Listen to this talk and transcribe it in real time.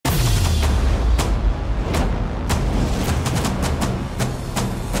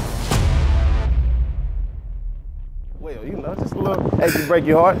Achy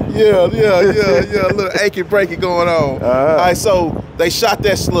breaky heart. Yeah, a little achy breaky going on. All right, so they shot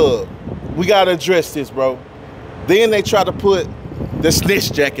that slug. We gotta address this, bro. Then they try to put the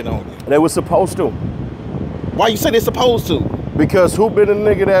snitch jacket on you. They were supposed to. Why you say they're supposed to? Because who been the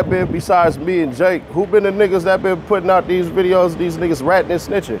nigga that been, besides me and Jake, who been the niggas that been putting out these videos, these niggas ratting and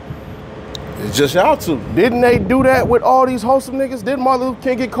snitching? It's just y'all two. Didn't they do that with all these wholesome niggas? Didn't Martin Luther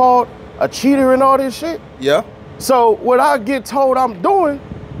King get called a cheater and all this shit? Yeah. So what I get told I'm doing,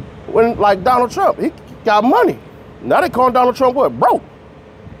 when like Donald Trump, he got money. Now they calling Donald Trump what? Broke.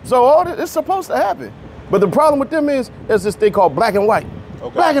 So all this is supposed to happen. But the problem with them is there's this thing called black and white.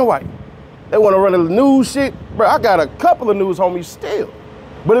 Okay. Black and white. They want to run the news shit. Bro, I got a couple of news homies still.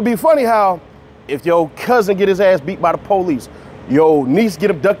 But it'd be funny how if your cousin get his ass beat by the police, your niece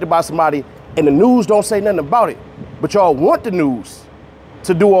get abducted by somebody, and the news don't say nothing about it, but y'all want the news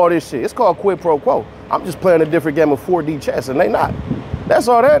to do all this shit. It's called quid pro quo. I'm just playing a different game of 4D chess, and they not. That's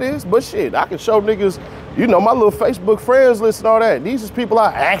all that is. But shit, I can show niggas, you know, my little Facebook friends list and all that. These is people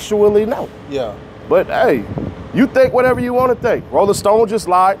I actually know. Yeah. But hey, you think whatever you want to think. Rolling Stone just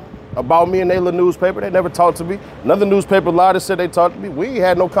lied about me and their little newspaper. They never talked to me. Another newspaper lied and said they talked to me. We ain't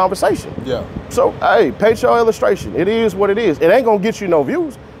had no conversation. Yeah. So hey, paint your illustration. It is what it is. It ain't gonna get you no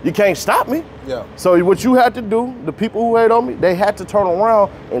views. You can't stop me. Yeah. So what you had to do, the people who hate on me, they had to turn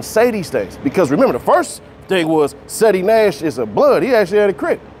around and say these things. Because remember, the first thing was Ceddy Nash is a blood. He actually had a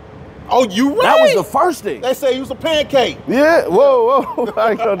crit. Oh, you right? That was the first thing. They say he was a pancake. Yeah, whoa.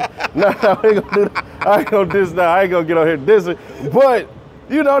 I ain't gonna do that. I ain't gonna diss now. I ain't gonna get on here dissing. But,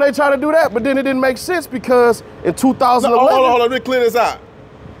 you know, they try to do that, but then it didn't make sense because in 2011. No, hold on, let me clear this out.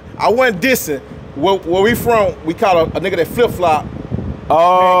 I wasn't dissing. Where we from, we call a nigga that flip-flop.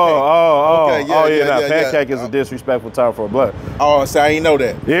 Pancake is a disrespectful term for a blood. Oh, so I ain't know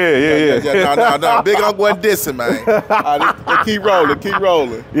that. Yeah. No. Big Uncle wasn't dissing, man. They keep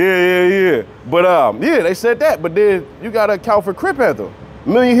rolling. Yeah. But they said that, but then you gotta account for Crip Anthem.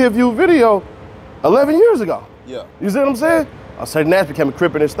 Million hit view video 11 years ago. Yeah. You see what I'm saying? I said Nash became a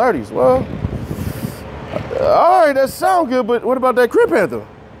Crip in his 30s. Well, all right, that sound good, but what about that Crip Anthem?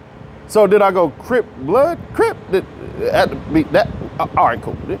 So did I go Crip blood? Crip? Had to be that. All right,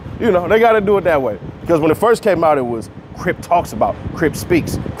 cool. You know, they got to do it that way. Because when it first came out, it was Crip talks about, Crip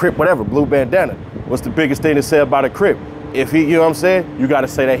speaks, Crip whatever, blue bandana. What's the biggest thing to say about a Crip? If he, you know what I'm saying? You got to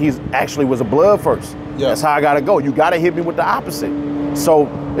say that he's actually was a blood first. Yeah. That's how I got to go. You got to hit me with the opposite. So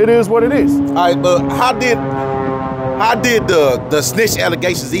it is what it is. All right, but how did the snitch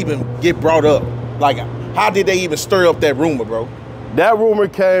allegations even get brought up? Like, how did they even stir up that rumor, bro? That rumor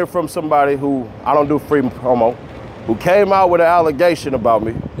came from somebody who, I don't do free promo, who came out with an allegation about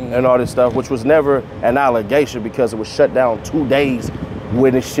me and all this stuff, which was never an allegation because it was shut down 2 days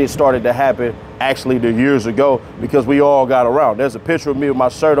when this shit started to happen, actually the years ago, because we all got around. There's a picture of me with my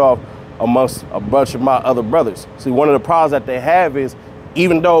shirt off amongst a bunch of my other brothers. See, one of the problems that they have is,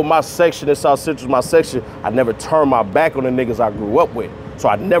 even though my section in South Central is my section, I never turned my back on the niggas I grew up with. So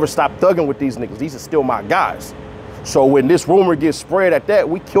I never stopped thugging with these niggas. These are still my guys. So when this rumor gets spread at that,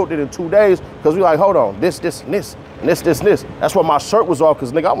 we killed it in 2 days because we like, hold on, this, and this. That's why my shirt was off,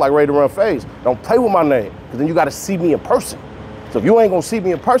 because nigga, I'm like ready to run phase. Don't play with my name, because then you got to see me in person. So if you ain't gonna see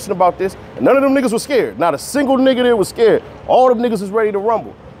me in person about this, and none of them niggas was scared. Not a single nigga there was scared. All them niggas is ready to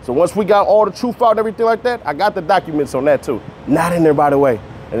rumble. So once we got all the truth out and everything like that, I got the documents on that too. Not in there, by the way.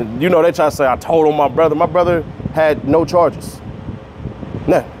 And you know, they try to say I told on my brother. My brother had no charges.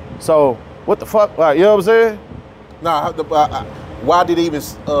 Nah. So what the fuck? Like, you know what I'm saying? Nah, why did they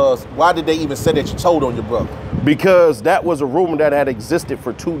even say that you told on your brother? Because that was a rumor that had existed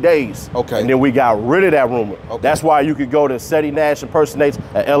for 2 days. Okay. And then we got rid of that rumor. Okay. That's why you could go to Ceddy Nash impersonates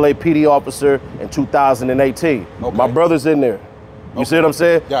an LAPD officer in 2018. Okay. My brother's in there. You see what I'm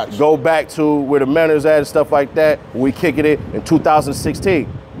saying? Gotcha. Go back to where the manners at and stuff like that. We kicking it in 2016.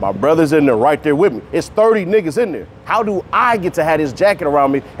 My brother's in there right there with me. It's 30 niggas in there. How do I get to have this jacket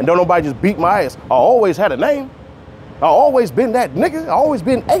around me and don't nobody just beat my ass? I always had a name. I always been that nigga. I always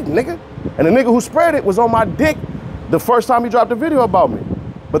been a nigga. And the nigga who spread it was on my dick the first time he dropped a video about me.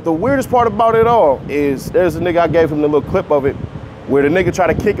 But the weirdest part about it all is there's a nigga, I gave him the little clip of it where the nigga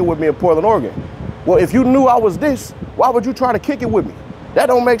tried to kick it with me in Portland, Oregon. Well, if you knew I was this, why would you try to kick it with me? That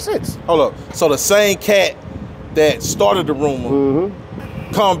don't make sense. Hold up. So the same cat that started the rumor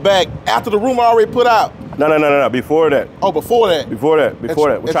come back after the rumor already put out? No. Before that. Oh, before that? Before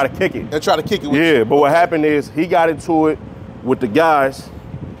that. We try to kick it. They try to kick it with you. Yeah, but what happened is he got into it with the guys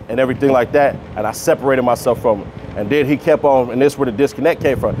and everything like that, and I separated myself from him. And then he kept on, and this is where the disconnect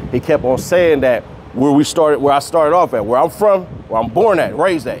came from. He kept on saying that where I started off at, where I'm from, where I'm born at,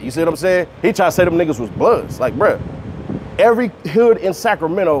 raised at. You see what I'm saying? He tried to say them niggas was bloods. Like, bruh, every hood in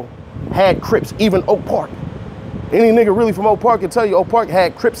Sacramento had Crips, even Oak Park. Any nigga really from Oak Park can tell you Oak Park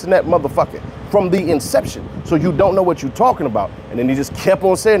had Crips in that motherfucker from the inception. So you don't know what you're talking about. And then he just kept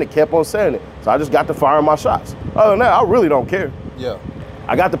on saying it, kept on saying it. So I just got to firing my shots. Other than that, I really don't care. Yeah.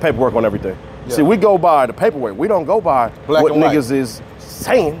 I got the paperwork on everything. Yeah. See, we go by the paperwork. We don't go by Black what and white. niggas is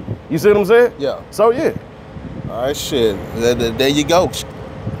saying. You see what I'm saying? Yeah. So yeah. All right, shit. There you go.